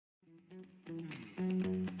Kia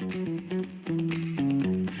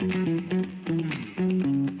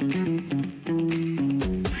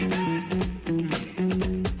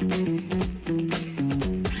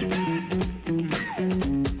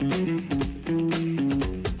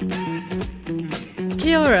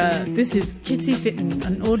ora, this is Kitty Fitton,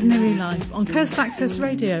 An Ordinary Life on Coast Access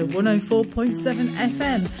Radio 104.7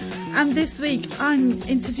 FM, and this week I'm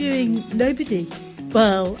interviewing nobody.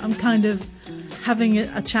 Well, I'm kind of having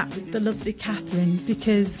a chat with the lovely Catherine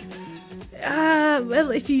because, well,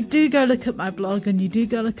 if you do go look at my blog and you do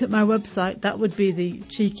go look at my website, that would be the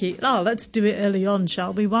cheeky, let's do it early on,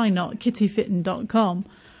 shall we? Why not? kittyfitton.com.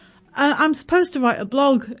 I'm supposed to write a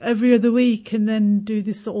blog every other week and then do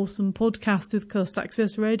this awesome podcast with Coast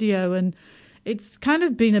Access Radio, and it's kind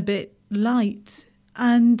of been a bit light,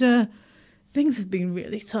 and things have been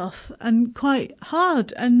really tough and quite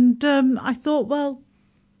hard, and I thought, well,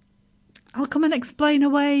 I'll come and explain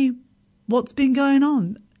away what's been going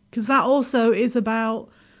on, because that also is about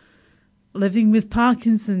living with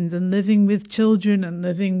Parkinson's and living with children and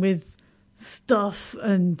living with stuff,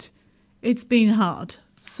 and it's been hard.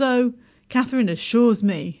 So Catherine assures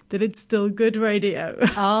me that it's still good radio.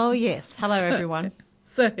 Oh, yes. Hello, everyone.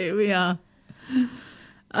 So here we are.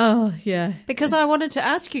 Oh, yeah. Because I wanted to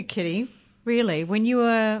ask you, Kitty, really, when we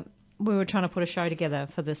were trying to put a show together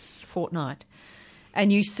for this fortnight,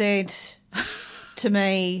 and you said to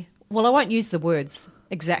me, well, I won't use the words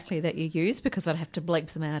exactly that you used because I'd have to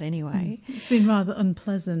bleep them out anyway. It's been rather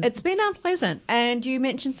unpleasant. It's been unpleasant. And you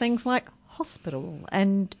mentioned things like hospital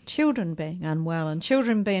and children being unwell and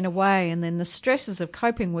children being away, and then the stresses of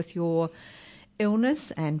coping with your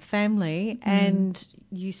illness and family. And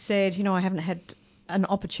you said, I haven't had an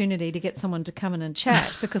opportunity to get someone to come in and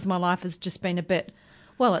chat because my life has just been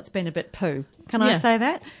it's been a bit poo. Can I say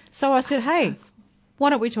that? So I said, hey, why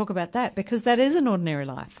don't we talk about that? Because that is an ordinary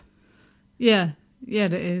life. Yeah,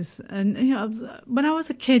 it is. And, when I was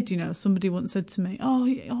a kid, somebody once said to me, oh,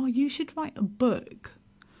 you should write a book.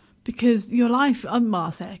 Because your life,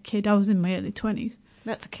 I say a kid, I was in my early 20s.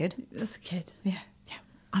 That's a kid. That's a kid. Yeah.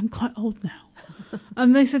 I'm quite old now.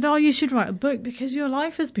 And they said, you should write a book because your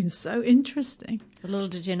life has been so interesting. Little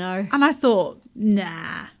did you know. And I thought,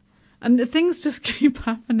 nah. And things just keep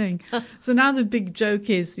happening. So now the big joke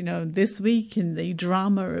is, this week in the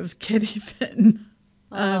drama of Kitty Fitton.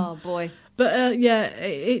 Oh, boy. But,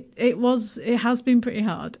 it has been pretty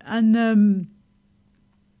hard. And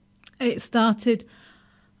it started...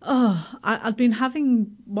 I'd been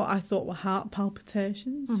having what I thought were heart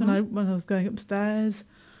palpitations when I was going upstairs,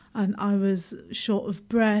 and I was short of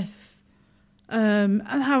breath. And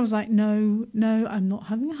I was like, no, I'm not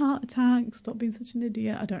having a heart attack. Stop being such an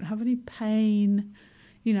idiot. I don't have any pain.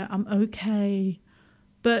 I'm okay.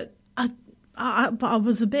 But I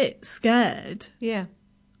was a bit scared. Yeah.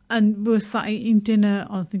 And we were sat eating dinner,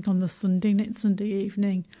 I think, on the Sunday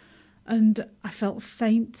evening. And I felt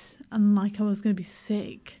faint and like I was going to be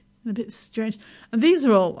sick and a bit strange. And these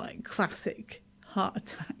are all like classic heart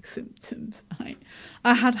attack symptoms. Right?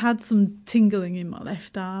 I had some tingling in my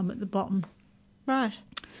left arm at the bottom. Right.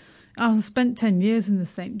 I spent 10 years in the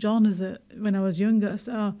St. John when I was younger.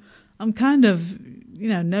 So I'm kind of,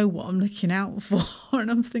 know what I'm looking out for.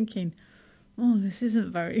 And I'm thinking, this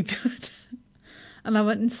isn't very good. And I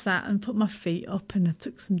went and sat and put my feet up and I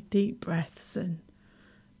took some deep breaths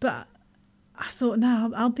But I thought,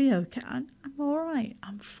 no, I'll be okay. I'm all right.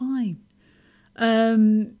 I'm fine.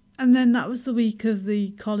 And then that was the week of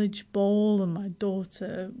the college ball, and my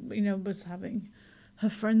daughter, was having her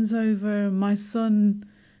friends over. And my son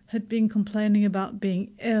had been complaining about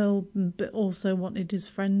being ill, but also wanted his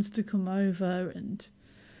friends to come over. And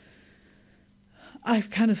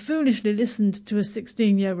I've kind of foolishly listened to a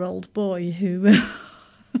 16-year-old boy who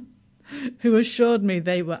assured me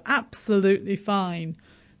they were absolutely fine,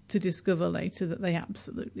 to discover later that they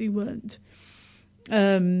absolutely weren't.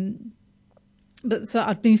 But so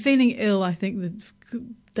I'd been feeling ill, I think, the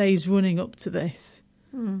days running up to this.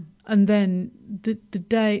 And then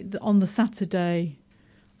on the Saturday,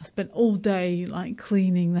 I spent all day like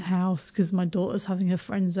cleaning the house because my daughter's having her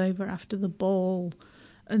friends over after the ball,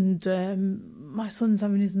 and my son's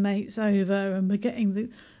having his mates over, and we're getting the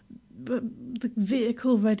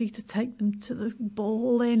vehicle ready to take them to the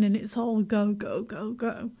ball in, and it's all go, go, go,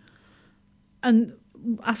 go. And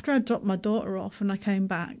after I dropped my daughter off and I came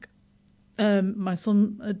back, my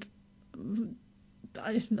son had,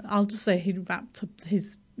 I'll just say he'd wrapped up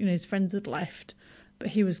his friends had left, but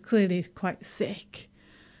he was clearly quite sick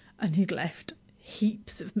and he'd left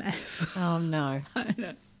heaps of mess. Oh, no. I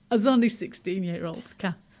know. I was only 16-year-old,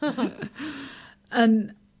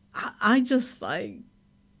 and I just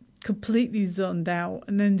completely zoned out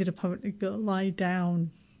and ended up having to go lie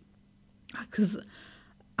down because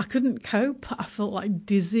I couldn't cope. I felt like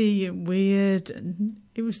dizzy and weird, and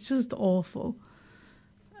it was just awful.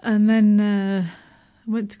 And then I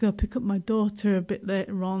went to go pick up my daughter a bit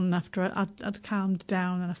later on after I'd calmed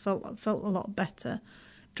down, and I felt a lot better.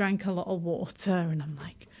 Drank a lot of water, and I'm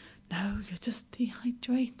like, no, you're just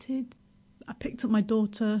dehydrated. I picked up my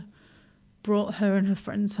daughter, brought her and her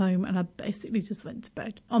friends home, and I basically just went to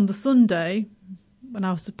bed. On the Sunday, when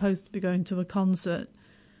I was supposed to be going to a concert,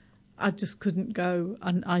 I just couldn't go,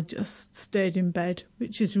 and I just stayed in bed,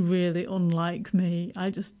 which is really unlike me. I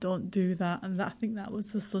just don't do that, and I think that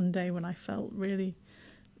was the Sunday when I felt really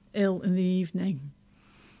ill in the evening.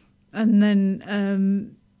 And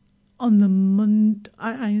then on the Monday,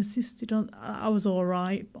 I insisted on, I was all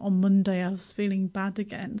right. On Monday, I was feeling bad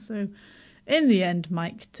again, so in the end,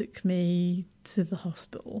 Mike took me to the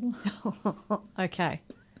hospital. Okay.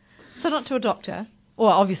 So not to a doctor. Well,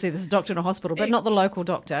 obviously there's a doctor in a hospital, but not the local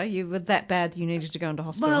doctor. You were that bad you needed to go into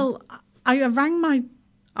hospital. Well, I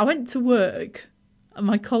went to work, and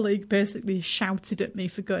my colleague basically shouted at me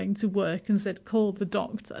for going to work and said, call the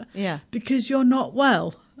doctor. Yeah. Because you're not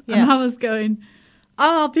well. Yeah. And I was going,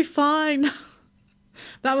 I'll be fine.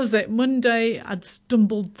 That was it. Monday, I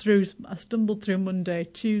stumbled through Monday.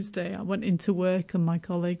 Tuesday, I went into work, and my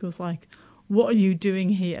colleague was like, what are you doing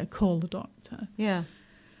here? Call the doctor. Yeah.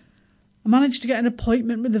 I managed to get an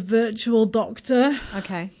appointment with a virtual doctor.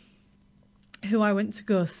 Okay. Who I went to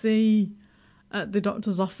go see at the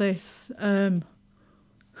doctor's office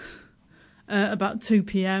about 2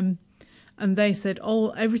 p.m. And they said,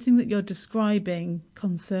 everything that you're describing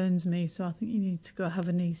concerns me, so I think you need to go have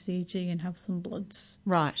an ECG and have some bloods.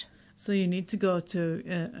 Right. So you need to go to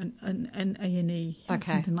an A&E or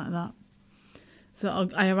something like that. So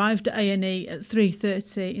I arrived at A&E at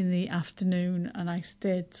 3:30 in the afternoon, and I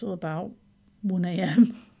stayed till about 1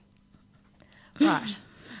 a.m. Right.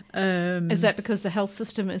 Is that because the health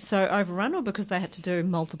system is so overrun, or because they had to do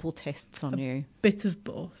multiple tests on you? Bit of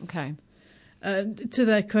both. Okay. To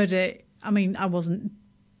their credit, I mean, I wasn't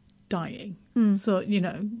dying. So,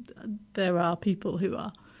 there are people who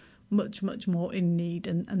are much, much more in need,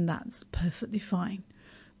 and that's perfectly fine.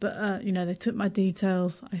 But, they took my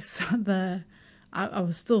details. I sat there. I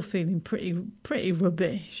was still feeling pretty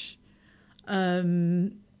rubbish,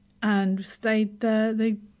 and stayed there.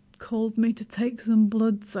 They called me to take some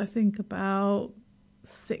bloods, I think about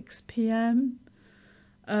 6 p.m,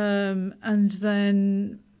 and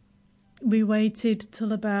then we waited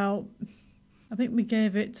till about, I think we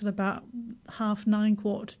gave it till about 9:30,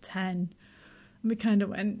 9:45, and we kind of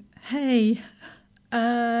went, hey,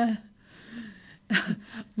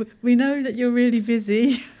 we know that you're really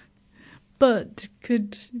busy, but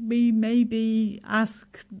could we maybe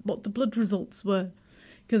ask what the blood results were?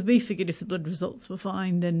 Because we figured if the blood results were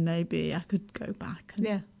fine, then maybe I could go back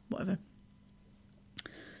and whatever.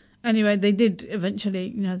 Anyway, they did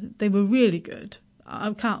eventually, they were really good.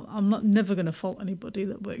 I'm never going to fault anybody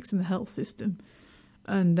that works in the health system.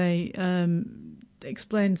 And they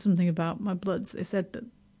explained something about my bloods. They said that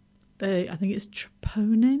I think it's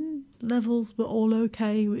troponin levels were all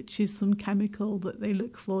okay, which is some chemical that they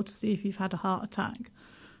look for to see if you've had a heart attack.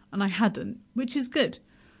 And I hadn't, which is good.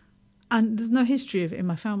 And there's no history of it in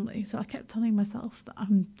my family, so I kept telling myself that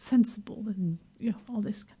I'm sensible and all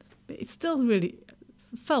this kind of stuff. But it still really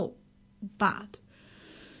felt bad.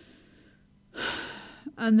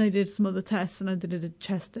 And they did some other tests, and I did a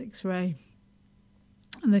chest X-ray,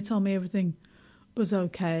 and they told me everything was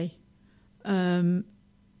okay.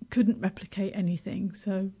 Couldn't replicate anything,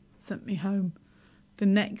 so sent me home. The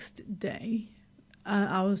next day,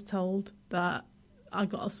 I was told that I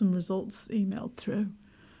got some results emailed through,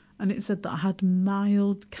 and it said that I had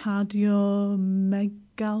mild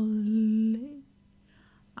cardiomegaly.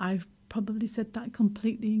 I've probably said that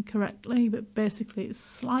completely incorrectly, but basically it's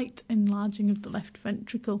slight enlarging of the left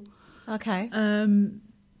ventricle. Okay.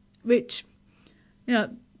 Which,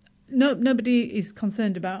 nobody is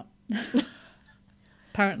concerned about,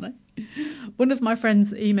 apparently. One of my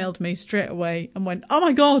friends emailed me straight away and went, oh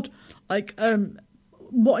my God,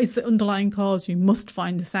 what is the underlying cause? You must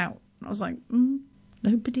find this out. And I was like,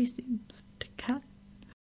 nobody seems to care.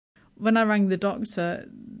 When I rang the doctor,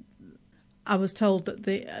 I was told that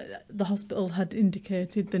the hospital had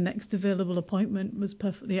indicated the next available appointment was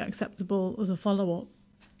perfectly acceptable as a follow-up.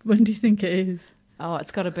 When do you think it is? Oh, it's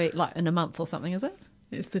got to be like in a month or something, is it?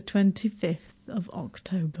 It's the 25th of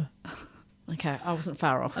October. Okay, I wasn't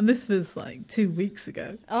far off. And this was like 2 weeks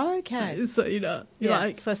ago. Oh, okay. So, you're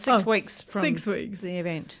like... So 6 weeks from 6 weeks the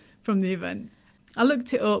event. From the event. I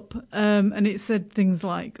looked it up, and it said things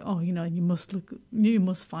like, "Oh, you must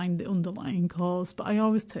find the underlying cause." But I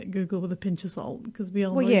always take Google with a pinch of salt because we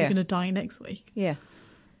all know you're going to die next week. Yeah.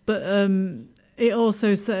 But it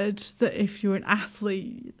also said that if you're an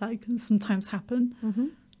athlete, that can sometimes happen. Mm-hmm.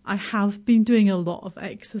 I have been doing a lot of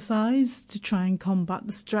exercise to try and combat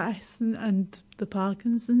the stress and the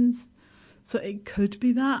Parkinson's. So it could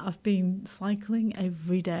be that. I've been cycling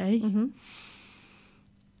every day. Mm-hmm.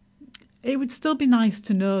 It would still be nice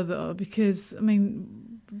to know, though, because, I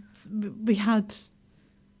mean, we had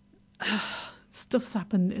stuff's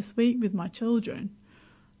happened this week with my children.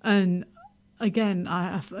 And again,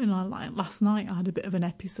 like last night I had a bit of an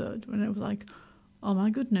episode when it was like, oh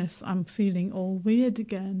my goodness, I'm feeling all weird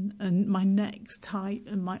again. And my neck's tight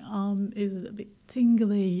and my arm is a little bit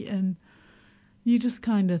tingly. And you just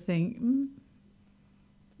kind of think,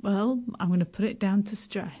 well, I'm going to put it down to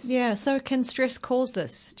stress. Yeah. So can stress cause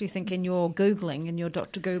this? Do you think in your Googling, in your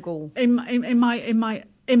Dr. Google? In my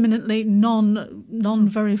imminently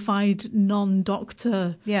non-verified,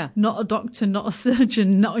 non-doctor, not a doctor, not a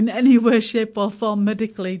surgeon, not in any way, shape or form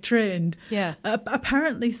medically trained. Yeah.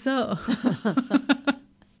 Apparently so.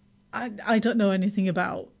 I don't know anything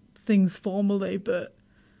about things formally, but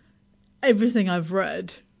everything I've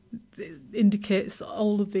read indicates that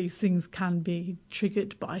all of these things can be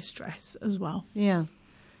triggered by stress as well. Yeah.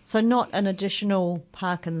 So not an additional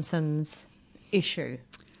Parkinson's issue.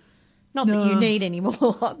 Not that you need any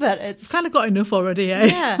more, but it's... kind of got enough already, eh?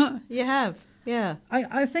 Yeah, you have. Yeah.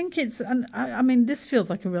 I think it's... And I mean, this feels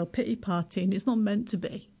like a real pity party, and it's not meant to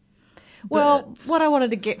be. Well, what I wanted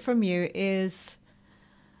to get from you is,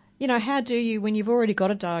 you know, how do you, when you've already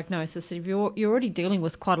got a diagnosis, if you're already dealing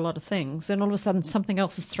with quite a lot of things, and all of a sudden something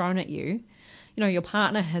else is thrown at you, you know, your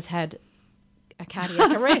partner has had a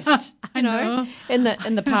cardiac arrest. You know, in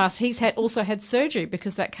the past, he's also had surgery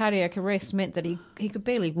because that cardiac arrest meant that he could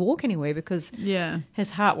barely walk anywhere because his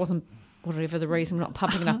heart wasn't, whatever the reason, not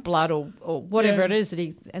pumping enough blood or whatever it is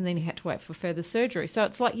and then he had to wait for further surgery. So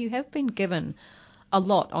it's like you have been given a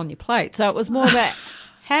lot on your plate. So it was more about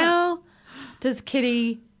how does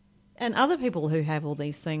Kitty and other people who have all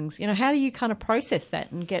these things, you know, how do you kind of process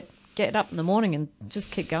that and get up in the morning and just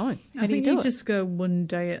keep going? How do you do it? Just go one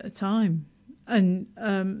day at a time.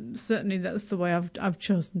 And certainly that's the way I've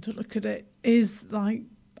chosen to look at it, is like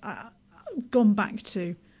I've gone back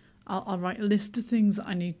to I'll write a list of things that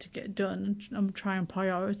I need to get done and try and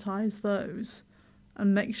prioritise those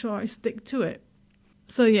and make sure I stick to it.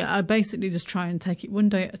 So, yeah, I basically just try and take it one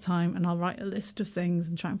day at a time, and I'll write a list of things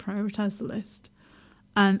and try and prioritise the list.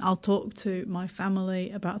 And I'll talk to my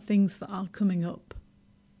family about things that are coming up,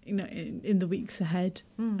 you know, in the weeks ahead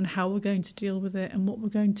and how we're going to deal with it and what we're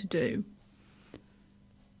going to do.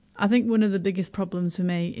 I think one of the biggest problems for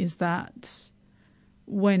me is that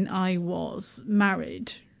when I was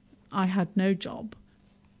married, I had no job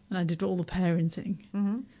and I did all the parenting.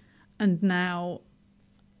 Mm-hmm. And now,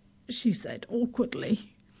 she said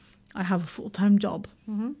awkwardly, I have a full-time job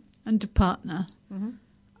and a partner, and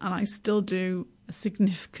I still do a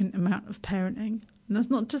significant amount of parenting. And that's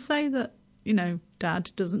not to say that, you know,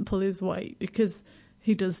 Dad doesn't pull his weight, because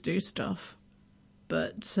he does do stuff.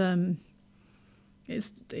 But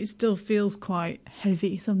it still feels quite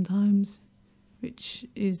heavy sometimes, which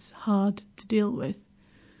is hard to deal with.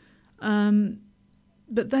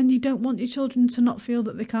 But then you don't want your children to not feel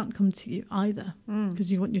that they can't come to you either,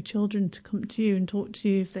 because you want your children to come to you and talk to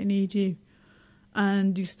you if they need you.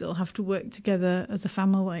 And you still have to work together as a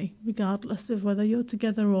family, regardless of whether you're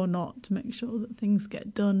together or not, to make sure that things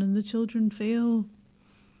get done and the children feel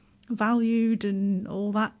valued and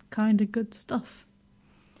all that kind of good stuff.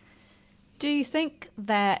 Do you think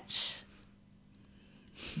that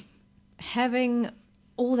having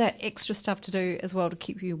all that extra stuff to do as well to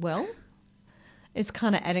keep you well is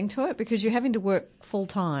kind of adding to it, because you're having to work full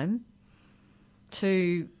time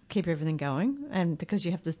to keep everything going, and because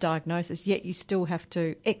you have this diagnosis, yet you still have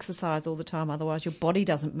to exercise all the time, otherwise your body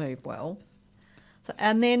doesn't move well. So,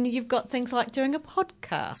 and then you've got things like doing a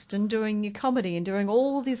podcast and doing your comedy and doing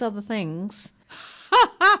all these other things.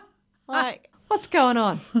 Like, what's going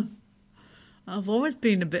on? I've always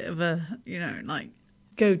been a bit of a, you know, like,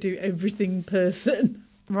 go do everything person.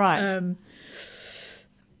 Right.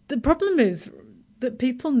 The problem is that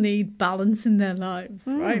people need balance in their lives,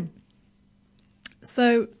 right?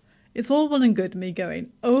 So it's all well and good me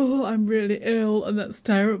going, oh, I'm really ill and that's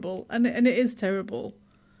terrible. And it is terrible.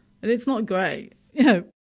 And it's not great. You know,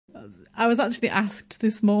 I was actually asked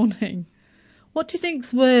this morning, what do you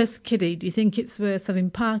think's worse, Kitty? Do you think it's worse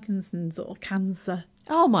having Parkinson's or cancer?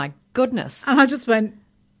 Oh, my goodness. And I just went,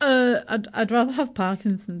 I'd rather have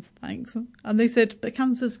Parkinson's, thanks. And they said, but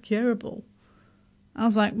cancer's curable. I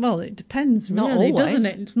was like, well, it depends Not really, always. doesn't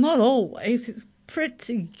it? It's not always. It's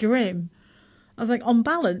pretty grim. I was like, on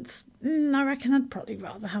balance, I reckon I'd probably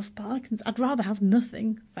rather have Parkinson's. I'd rather have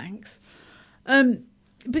nothing, thanks.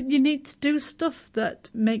 But you need to do stuff that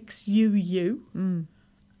makes you you. Mm.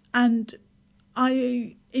 And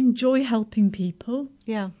I enjoy helping people.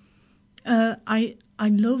 Yeah. I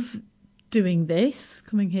love doing this,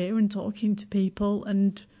 coming here and talking to people,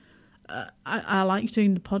 and I like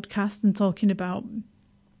doing the podcast and talking about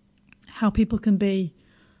how people can be,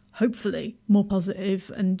 hopefully, more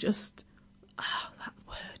positive and just, that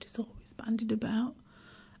word is always bandied about,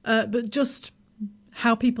 but just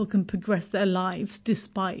how people can progress their lives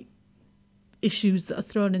despite issues that are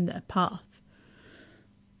thrown in their path.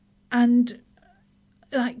 And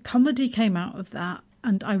like comedy came out of that,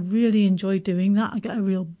 and I really enjoy doing that. I get a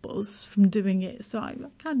real buzz from doing it. So I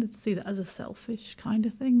kind of see that as a selfish kind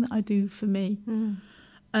of thing that I do for me. Mm.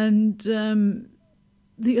 And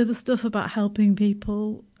the other stuff about helping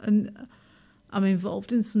people, and I'm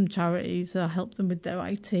involved in some charities. I help them with their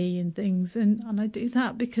IT and things. And I do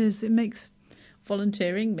that because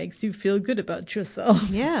volunteering makes you feel good about yourself.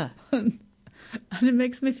 Yeah. And it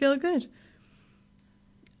makes me feel good.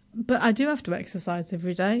 But I do have to exercise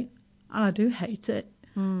every day, and I do hate it.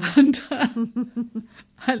 And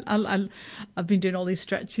I've been doing all these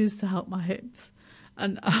stretches to help my hips,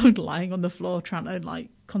 and I was lying on the floor trying to like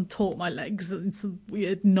contort my legs in some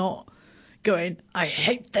weird knot, going, I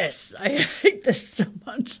hate this so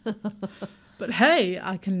much. But hey,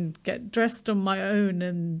 I can get dressed on my own,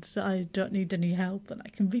 and I don't need any help, and I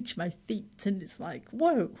can reach my feet, and it's like,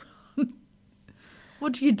 whoa.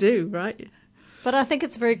 What do you do, right? But I think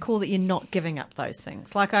it's very cool that you're not giving up those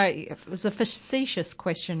things. It was a facetious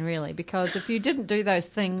question, really, because if you didn't do those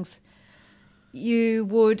things, you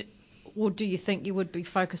would, or do you think you would be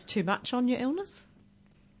focused too much on your illness?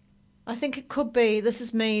 I think it could be, this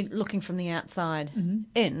is me looking from the outside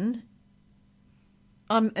in.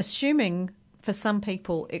 I'm assuming for some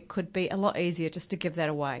people it could be a lot easier just to give that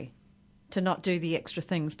away, to not do the extra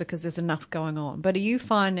things because there's enough going on. But are you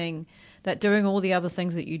finding that doing all the other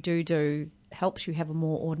things that you do helps you have a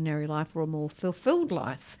more ordinary life or a more fulfilled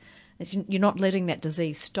life? You're not letting that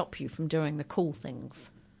disease stop you from doing the cool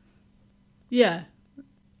things. Yeah.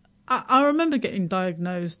 I remember getting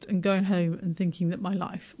diagnosed and going home and thinking that my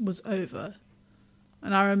life was over.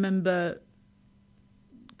 And I remember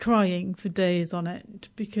crying for days on end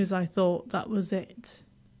because I thought that was it.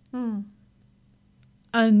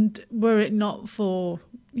 And were it not for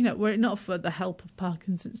the help of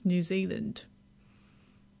Parkinson's New Zealand,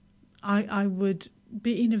 I would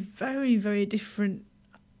be in a very, very different,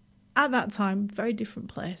 at that time, very different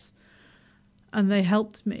place. And they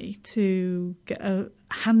helped me to get a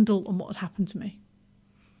handle on what had happened to me.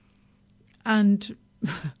 And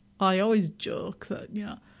I always joke that,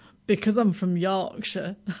 because I'm from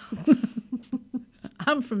Yorkshire,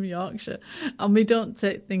 I'm from Yorkshire, and we don't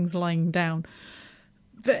take things lying down.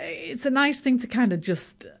 But it's a nice thing to kind of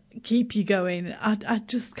just keep you going. I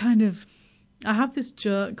have this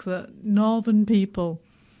joke that northern people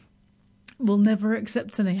will never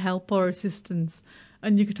accept any help or assistance,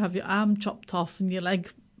 and you could have your arm chopped off and your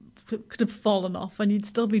leg could have fallen off, and you'd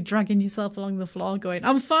still be dragging yourself along the floor going,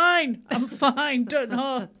 I'm fine,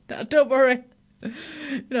 don't worry.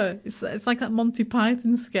 It's like that Monty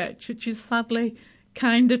Python sketch, which is sadly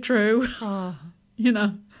kind of true.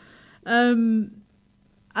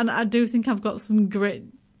 And I do think I've got some grit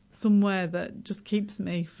somewhere that just keeps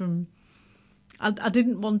me from... I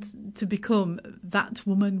didn't want to become that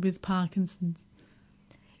woman with Parkinson's.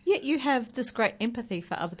 Yet you have this great empathy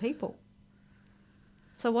for other people.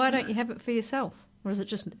 So why don't you have it for yourself? Or is it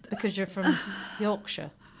just because you're from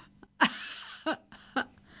Yorkshire?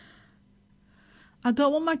 I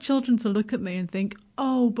don't want my children to look at me and think,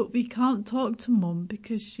 oh, but we can't talk to Mum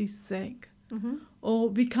because she's sick. Mm-hmm. Or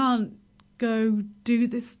we can't go do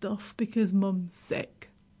this stuff because Mum's sick.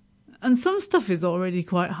 And some stuff is already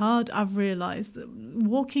quite hard. I've realised that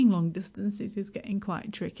walking long distances is getting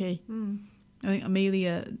quite tricky. I think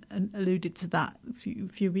Amelia alluded to that a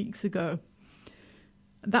few weeks ago.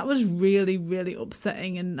 That was really, really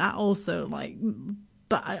upsetting. And that also,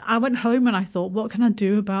 but I went home and I thought, what can I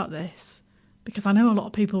do about this? Because I know a lot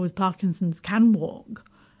of people with Parkinson's can walk,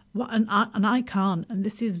 and I can't. And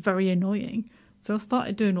this is very annoying. So I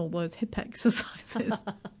started doing all those hip exercises.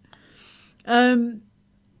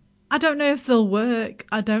 I don't know if they'll work.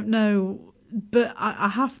 I don't know. But I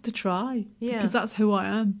have to try. Yeah. Because that's who I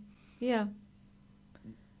am. Yeah.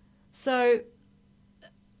 So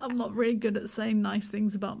I'm not really good at saying nice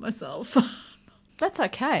things about myself. That's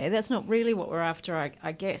okay. That's not really what we're after,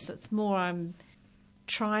 I guess. It's more I'm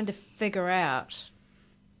trying to figure out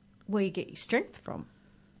where you get your strength from.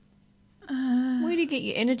 Where do you get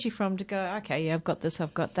your energy from to go, okay, yeah, I've got this,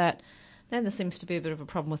 I've got that. Now there seems to be a bit of a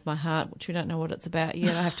problem with my heart, which we don't know what it's about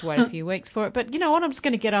yet. I have to wait a few weeks for it. But you know what? I'm just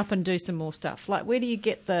going to get up and do some more stuff. Like, where do you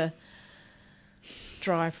get the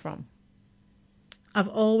drive from? I've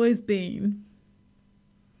always been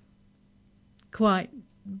quite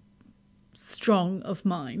strong of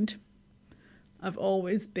mind. I've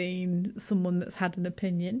always been someone that's had an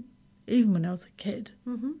opinion, even when I was a kid.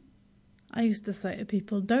 Mm-hmm. I used to say to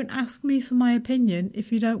people, don't ask me for my opinion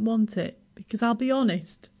if you don't want it, because I'll be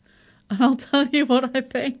honest and I'll tell you what I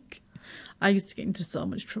think. I used to get into so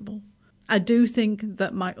much trouble. I do think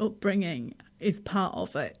that my upbringing is part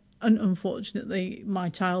of it. And unfortunately, my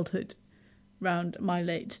childhood around my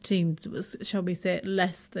late teens was, shall we say,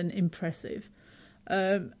 less than impressive.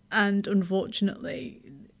 And unfortunately,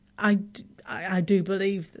 I do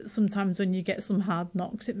believe that sometimes when you get some hard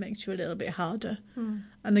knocks, it makes you a little bit harder.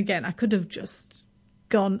 And again, I could have just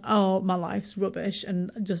gone, oh, my life's rubbish,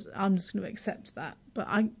 and I'm just going to accept that. But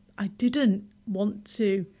I didn't want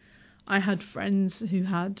to. I had friends who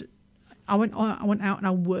had. I went out and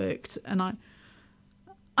I worked, and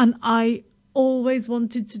I always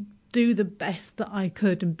wanted to do the best that I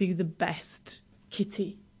could and be the best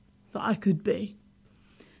Kitty that I could be.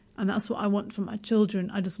 And that's what I want for my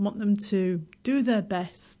children. I just want them to do their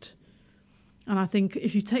best. And I think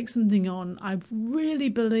if you take something on, I really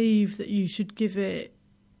believe that you should give it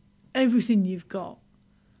everything you've got.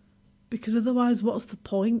 Because otherwise, what's the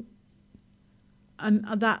point? And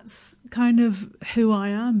that's kind of who I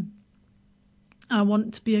am. I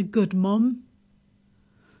want to be a good mum.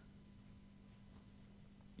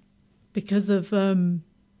 Because of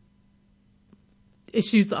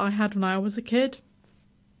issues that I had when I was a kid.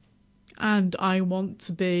 And I want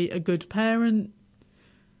to be a good parent.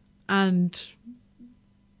 And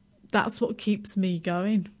that's what keeps me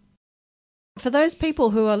going. For those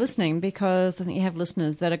people who are listening, because I think you have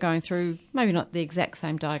listeners that are going through maybe not the exact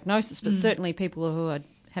same diagnosis, but certainly people who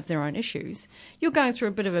have their own issues, you're going through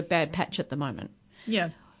a bit of a bad patch at the moment. Yeah.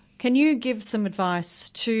 Can you give some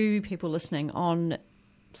advice to people listening on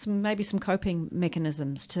maybe some coping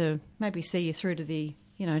mechanisms to maybe see you through to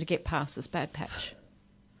to get past this bad patch?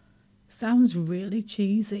 Sounds really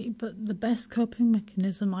cheesy, but the best coping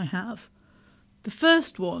mechanism I have, the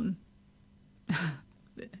first one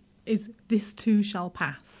is this too shall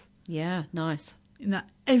pass. Yeah, nice. In that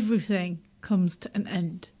everything comes to an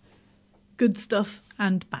end. Good stuff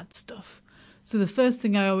and bad stuff. So the first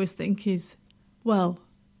thing I always think is, well,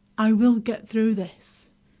 I will get through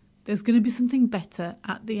this. There's going to be something better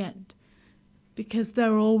at the end. Because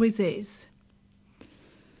there always is.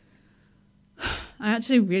 I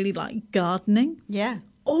actually really like gardening. Yeah.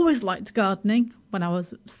 Always liked gardening. When I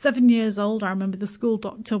was 7 years old, I remember the school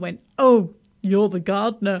doctor went, oh, you're the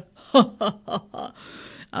gardener. I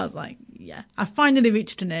was like, yeah. I finally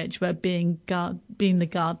reached an age where being the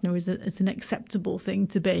gardener is an acceptable thing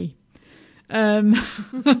to be. And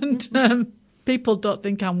people don't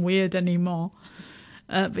think I'm weird anymore.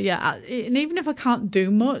 But yeah, and even if I can't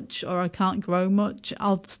do much or I can't grow much,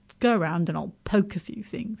 I'll just go around and I'll poke a few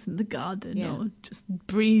things in the garden or just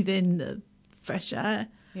breathe in the fresh air.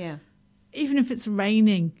 Yeah. Even if it's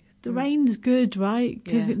raining, the rain's good, right?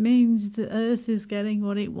 Because it means the earth is getting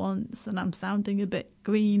what it wants, and I'm sounding a bit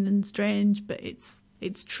green and strange, but it's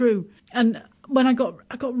true. And when I got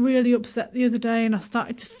really upset the other day, and I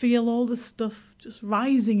started to feel all this stuff just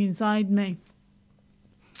rising inside me,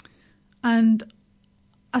 and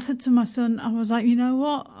I said to my son, I was like, you know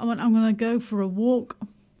what? I'm going to go for a walk.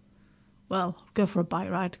 Well, go for a bike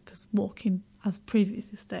ride, because walking, as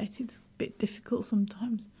previously stated, is a bit difficult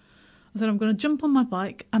sometimes. I said, I'm going to jump on my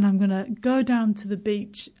bike and I'm going to go down to the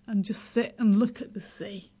beach and just sit and look at the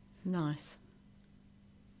sea. Nice.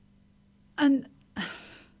 And,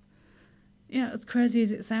 as crazy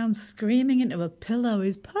as it sounds, screaming into a pillow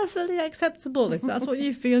is perfectly acceptable if that's what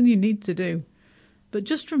you feel you need to do. But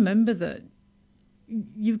just remember that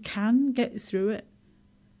you can get through it,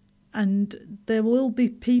 and there will be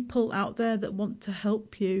people out there that want to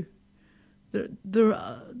help you.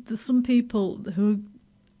 There's some people who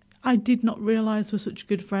I did not realise were such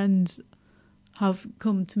good friends have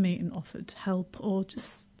come to me and offered help, or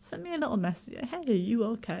just sent me a little message. Hey, are you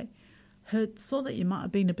okay? Saw that you might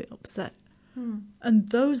have been a bit upset. And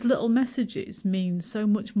those little messages mean so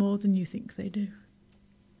much more than you think they do.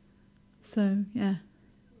 So, yeah.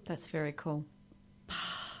 That's very cool.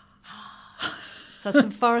 So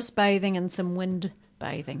some forest bathing and some wind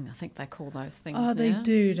bathing, I think they call those things now. They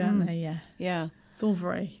do, don't they? Yeah. Yeah. It's all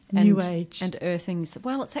very new age. And earthing.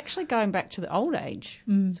 Well, it's actually going back to the old age.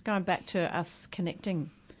 It's going back to us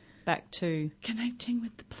connecting back to connecting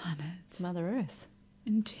with the planet. Mother Earth.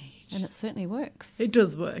 Indeed. And it certainly works. It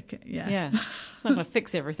does work, yeah. Yeah. It's not going to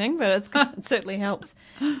fix everything, but it certainly helps.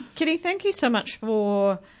 Kitty, thank you so much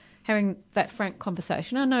for having that frank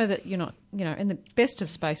conversation. I know that you're not, in the best of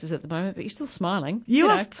spaces at the moment, but you're still smiling. You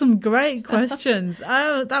asked some great questions.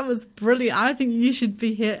 Oh, that was brilliant. I think you should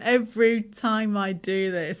be here every time I do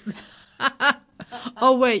this.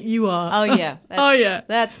 Oh, wait, you are. Oh, yeah. Yeah.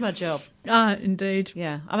 That's my job. Ah, indeed.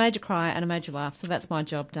 Yeah. I made you cry and I made you laugh, so that's my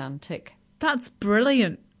job done. Tick. That's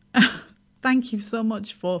brilliant. Thank you so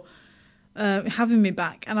much for having me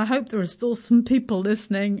back. And I hope there are still some people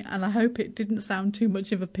listening, and I hope it didn't sound too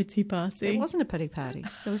much of a pity party. It wasn't a pity party.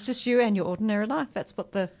 It was just you and your ordinary life. That's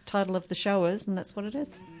what the title of the show is, and that's what it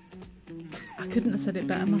is. I couldn't have said it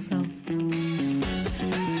better myself.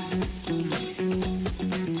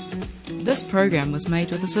 This program was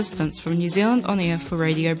made with assistance from New Zealand On Air for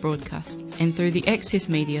radio broadcast and through the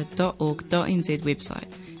accessmedia.org.nz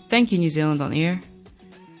website. Thank you, New Zealand On Air.